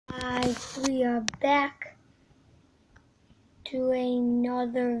Guys, we are back to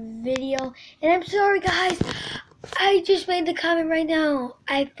another video, and I'm sorry guys, I just made the comment right now.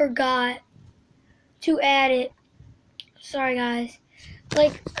 I forgot to add it. Sorry guys.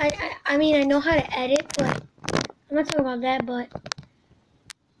 Like, I mean, I know how to edit, but I'm not talking about that, but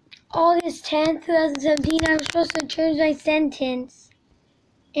August 10th, 2017, I was supposed to change my sentence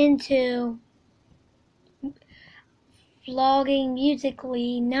into vlogging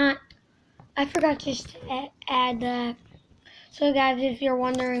musically, not, I forgot just to add that. So guys, if you're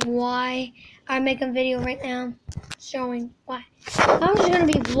wondering why I'm making a video right now, showing why. I'm just going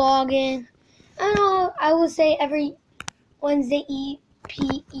to be vlogging. I know I will say every Wednesday EP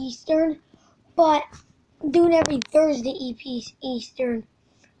Eastern, but I'm doing every Thursday EP Eastern.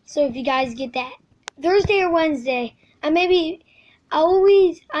 So if you guys get that Thursday or Wednesday, I may do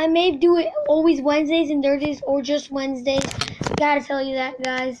it always Wednesdays and Thursdays or just Wednesdays. Gotta tell you that,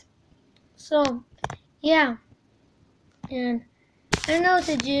 guys. So, yeah. And I don't know what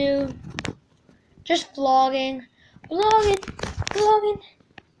to do. Just vlogging,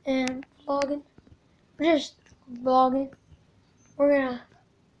 and vlogging. We're just vlogging. We're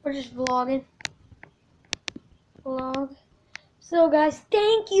just vlogging. Vlog. So guys,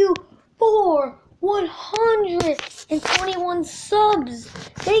 thank you for 121 subs.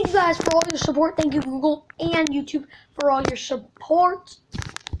 Thank you guys for all your support. Thank you Google and YouTube for all your support.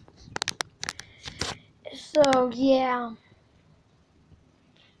 So yeah.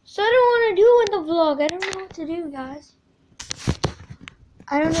 So I don't want to do in the vlog. I don't know what to do, guys.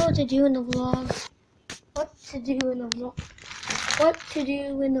 I don't know what to do in the vlog. What to do in the vlog? What to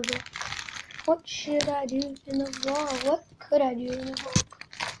do in the vlog? What should I do in the vlog? What could I do in the vlog?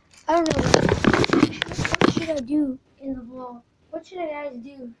 I don't know. What should I do in the vlog? What should I guys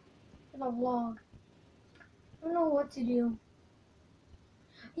do in the vlog? I don't know what to do.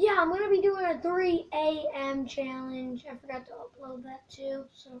 Yeah, I'm going to be doing a 3 a.m. challenge. I forgot to upload that too.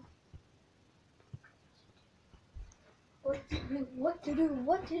 So, what to do? What to do?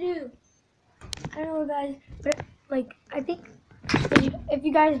 What to do? I don't know, guys. But, like, I think if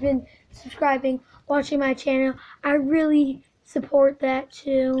you guys have been subscribing, watching my channel, I really support that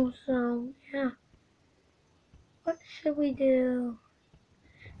too. So, yeah. What should we do?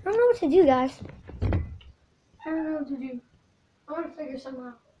 I don't know what to do, guys. I don't know what to do. I want to figure something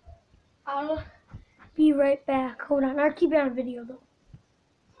out. I'll be right back. Hold on. I'll keep it on video, though.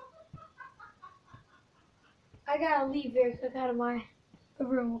 I gotta leave very quick out of the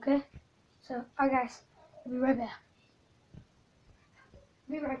room, okay? So, alright, guys. I'll be right back.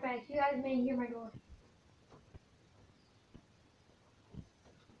 Be right back. You guys may hear my door.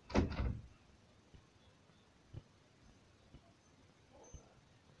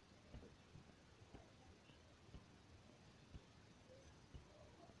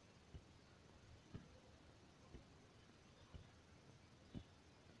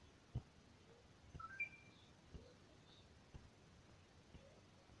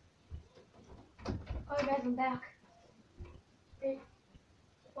 Alright, guys, I'm back. Wait,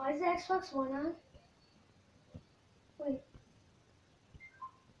 why is the Xbox One on? Wait.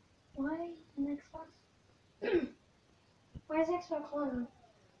 Why an Xbox? Why is Xbox One on?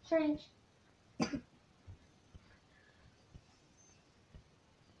 Strange.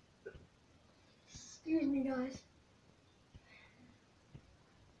 Excuse me, guys.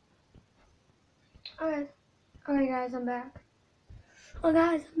 Alright, guys, I'm back. Oh,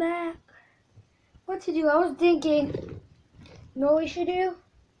 guys, I'm back. What to do? I was thinking, you know what we should do?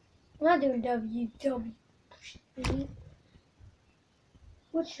 I'm not doing WW.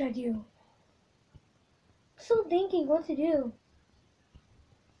 What should I do? I'm still thinking what to do.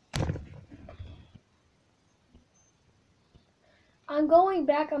 I'm going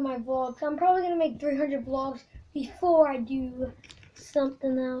back on my vlogs. I'm probably going to make 300 vlogs before I do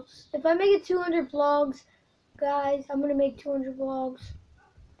something else. If I make it 200 vlogs, guys, I'm going to make 200 vlogs.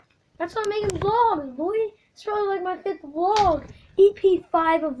 That's why I'm making vlogs, boy. It's probably like my 5th vlog. EP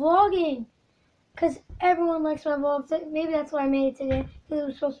 5 of vlogging. Because everyone likes my vlogs. Maybe that's why I made it today. Because it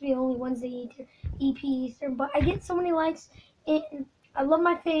was supposed to be only Wednesday EP Eastern. But I get so many likes. And I love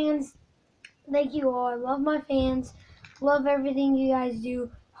my fans. Thank you all. I love my fans. Love everything you guys do.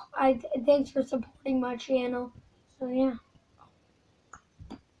 Thanks for supporting my channel. So yeah.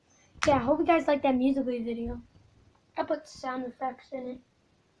 Yeah, I hope you guys like that musically video. I put sound effects in it.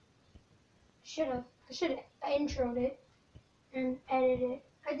 I should have introed it and edited it.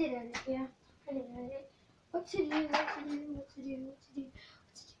 I did edit it, yeah. I did edit it. What to do, what to do, what to do, what to do, what to do.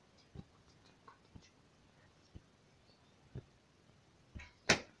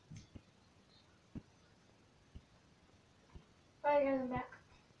 Alright guys, I'm back.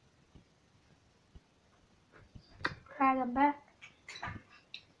 guys, I'm back.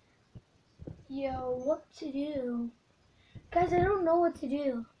 Yo, what to do? Guys, I don't know what to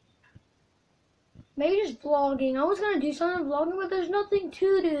do. Maybe just vlogging. I was gonna do something vlogging, but there's nothing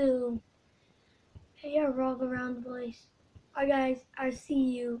to do. Hey, I vlog around the place. Alright guys, I'll see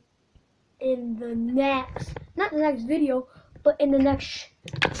you in the next, not the next video, but in the next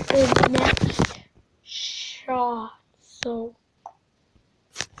shot. So,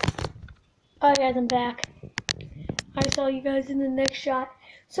 alright guys, I'm back. I saw you guys in the next shot.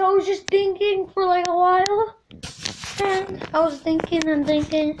 So I was just thinking for like a while, and I was thinking and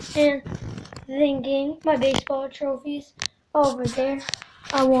thinking and thinking. My baseball trophies over there.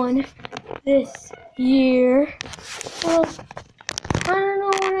 I won this year. Well, I don't know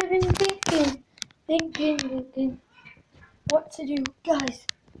what I've been thinking. Thinking what to do, guys.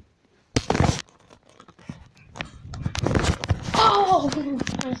 Oh,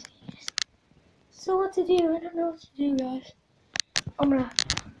 so what to do? I don't know what to do, guys.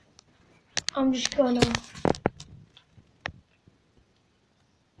 I'm just gonna.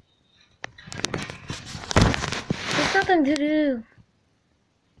 There's nothing to do.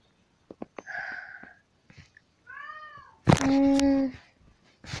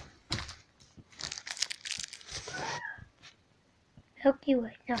 Milky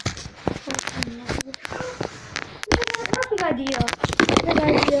Way. No. Perfect idea. Good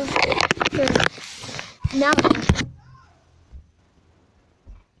idea. Good. Now.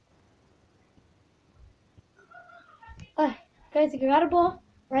 Guys, if you got a ball,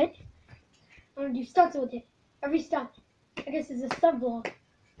 right? I'm gonna do stunts with it. Every stunt. I guess it's a stunt vlog.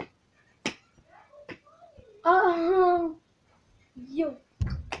 Yo.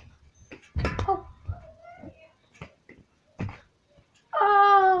 Oh.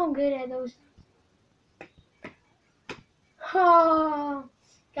 Oh, I'm good at those. Oh,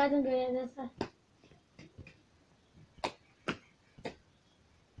 guys, I'm good at this.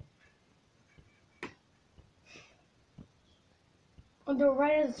 I'll do it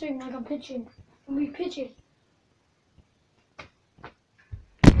right at the string like I'm pitching. And we pitch it.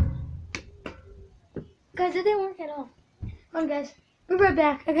 Guys, it didn't work at all. Come on, guys. Be right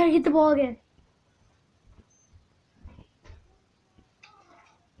back. I gotta get the ball again.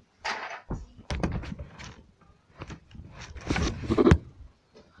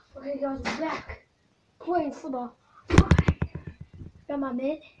 Okay, guys, we're back. Playing football. Got my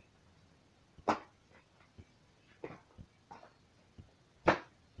mitt.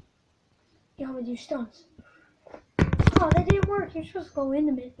 Yeah, I'm gonna do stunts. Oh, that didn't work. You're supposed to go in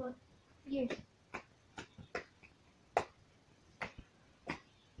the mitt, but here.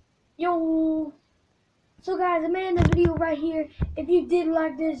 Yo. So guys, I'm ending the video right here. If you did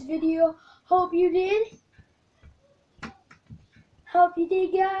like this video, hope you did. Hope you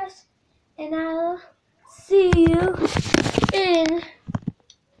did, guys. And I'll see you in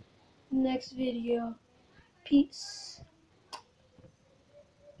the next video. Peace.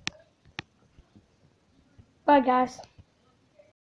 Bye, guys.